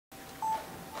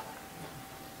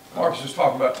Marcus, just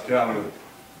talking about kind of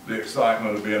the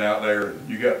excitement of being out there.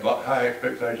 You got high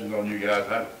expectations on you guys.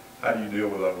 How do you deal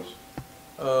with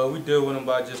those? We deal with them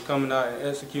by just coming out and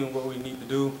executing what we need to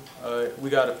do. We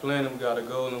got a plan and we got a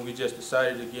goal, and we just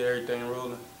decided to get everything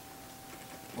rolling.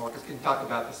 Marcus, can you talk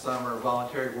about the summer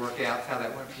voluntary workouts, how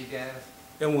that went for you guys?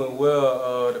 It went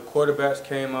well. The quarterbacks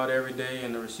came out every day,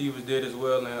 and the receivers did as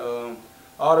well. And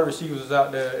all the receivers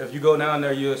out there, if you go down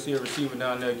there, you'll see a receiver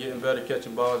down there getting better,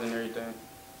 catching balls and everything.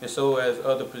 And so as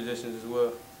other positions as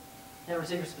well. And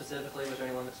receivers specifically, was there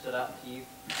anyone that stood out to you?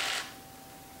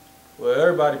 Well,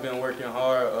 everybody been working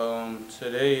hard.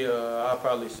 Today, I'll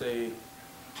probably say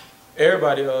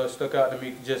everybody stuck out to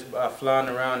me just by flying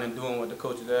around and doing what the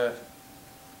coaches asked.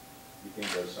 You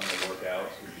think those summer workouts,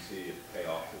 would you see it pay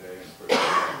off today?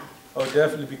 Oh,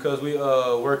 definitely, because we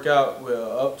work out with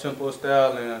up-tempo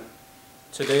style, and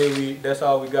today that's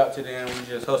all we got today, and we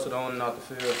just hustled on and out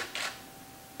the field.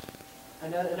 I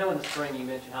know in the spring you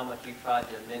mentioned how much you tried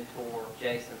to mentor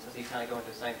Jason since he's kind of going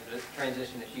through the same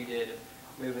transition as you did,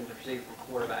 moving to receiver from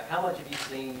quarterback. How much have you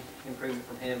seen improvement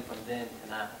from him from then to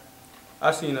now?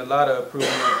 I've seen a lot of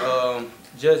improvement.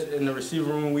 Just in the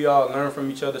receiver room, we all learn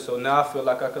from each other, so now I feel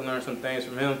like I can learn some things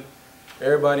from him.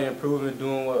 Everybody improving,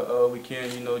 doing what we can,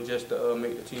 just to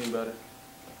make the team better.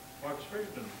 Marcus, where have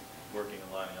you been working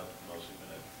and lining up mostly?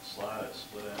 Been at slide, at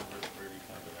split end, where have you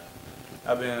kind of been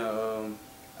at? I've been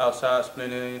outside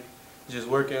splitting, just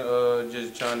working,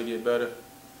 just trying to get better.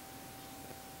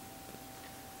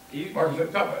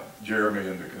 Marcus, talk about Jeremy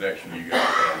and the connection you guys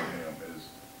have with him.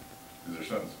 Is there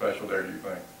something special there, do you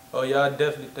think? Oh yeah, I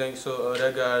definitely think so.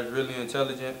 That guy is really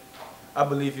intelligent. I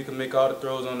believe he can make all the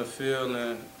throws on the field,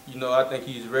 and I think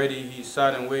he's ready. He's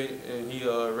side and weight, and he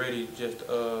ready to just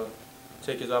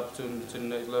take his opportunity to the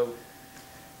next level.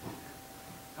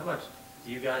 How much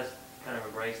do you guys kind of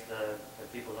embrace the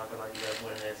people talking about you guys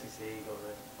winning the SEC or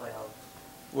the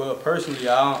playoffs? Well, personally,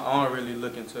 I don't really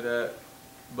look into that,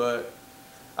 but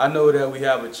I know that we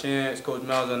have a chance. Coach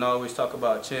Malzahn always talk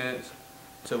about a chance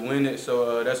to win it,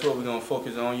 so that's what we're going to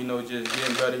focus on, just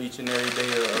getting better each and every day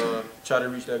to try to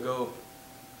reach that goal.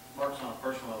 Marcus, on a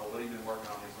personal level, what have you been working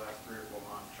on these last 3 or 4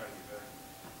 months to try to get better?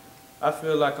 I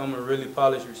feel like I'm a really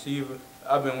polished receiver.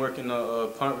 I've been working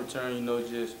a punt return,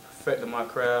 just perfecting my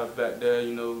craft back there,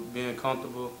 being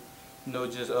comfortable,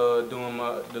 just doing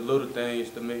the little things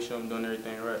to make sure I'm doing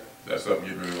everything right. That's something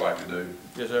you'd really like to do?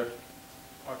 Yes, sir.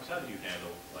 Marcus, how did you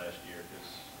handle last year? Because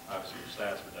obviously your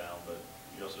stats were down, but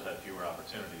you also had fewer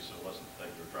opportunities, so it wasn't that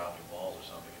you were dropping balls or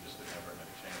something. You just didn't have very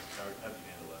many chances. How did you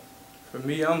handle that? For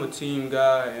me, I'm a team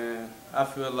guy, and I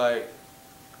feel like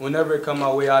whenever it come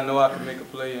my way, I know I can make a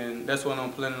play, and that's what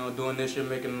I'm planning on doing this year,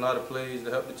 making a lot of plays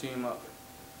to help the team out.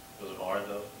 Was it hard,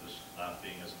 though, just not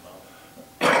being as involved?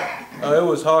 It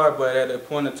was hard, but at a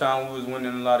point in time, we was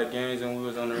winning a lot of games, and we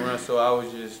was on the run, so I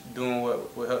was just doing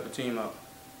what would help the team out.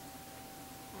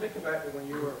 Thinking back to when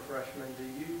you were a freshman, do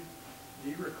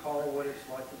you recall what it's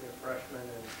like to be a freshman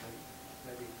and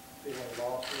maybe feeling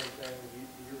lost or anything?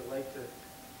 Do you relate to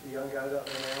the young guys out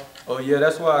there now? Oh yeah,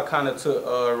 that's why I kind of took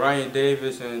Ryan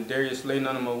Davis and Darius Slayton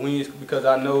under my wings, because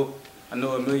I know a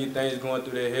million things going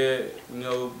through their head,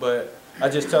 but I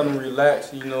just tell them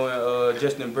relax, and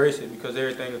just embrace it, because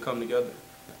everything will come together.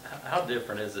 How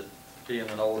different is it being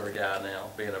an older guy now,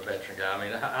 being a veteran guy? I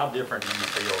mean, how different do you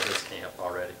feel this camp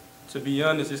already? To be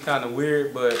honest, it's kind of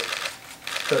weird, but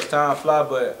because time flies,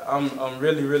 but I'm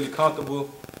really, really comfortable.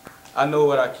 I know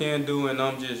what I can do, and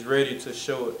I'm just ready to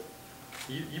show it.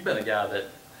 You've been a guy that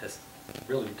has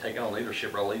really taken on a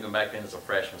leadership role, even back then as a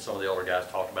freshman. Some of the older guys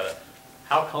talked about it.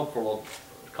 How comfortable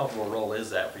role is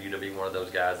that for you to be one of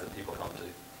those guys that people come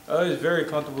to? It's very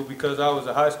comfortable because I was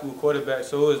a high school quarterback,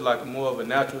 so it was like more of a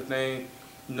natural thing,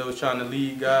 trying to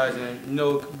lead guys, and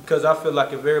because I feel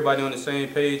like if everybody on the same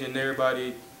page and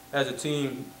everybody as a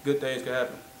team, good things can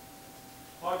happen.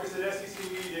 Marcus, at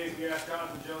SEC Media Days, we asked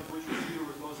Jonathan Jones which receiver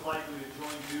was most likely to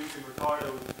join Duke and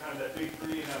Ricardo, kind of that big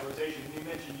 3 in that rotation. And he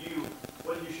mentioned you.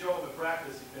 What did you show him in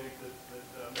practice, you think,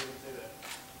 that made him say that?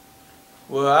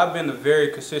 Well, I've been a very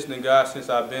consistent guy since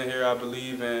I've been here, I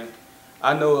believe, and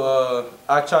I know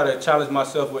I try to challenge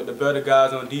myself with the better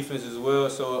guys on defense as well.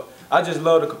 So I just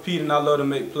love to compete and I love to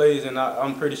make plays, and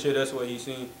I'm pretty sure that's what he's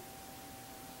seen.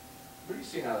 What do you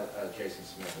see now that Jason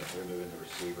Smith is moving the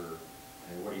receiver,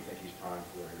 and what do you think he's primed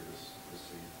for here this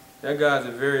season? That guy's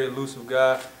a very elusive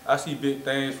guy. I see big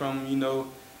things from him,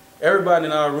 Everybody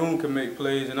in our room can make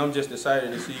plays, and I'm just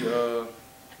excited to see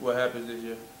what happens this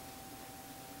year.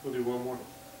 We'll do one more.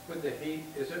 With the heat,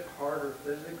 is it harder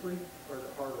physically or is it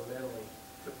harder mentally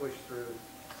to push through?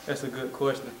 That's a good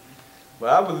question. But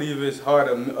I believe it's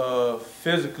harder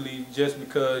physically just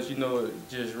because, you know,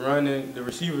 just running, the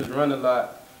receivers run a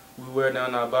lot. We wear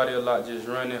down our body a lot just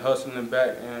running, hustling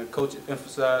back, and coach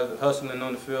emphasized hustling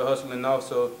on the field, hustling off.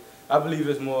 So I believe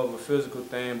it's more of a physical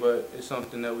thing, but it's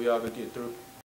something that we all could get through.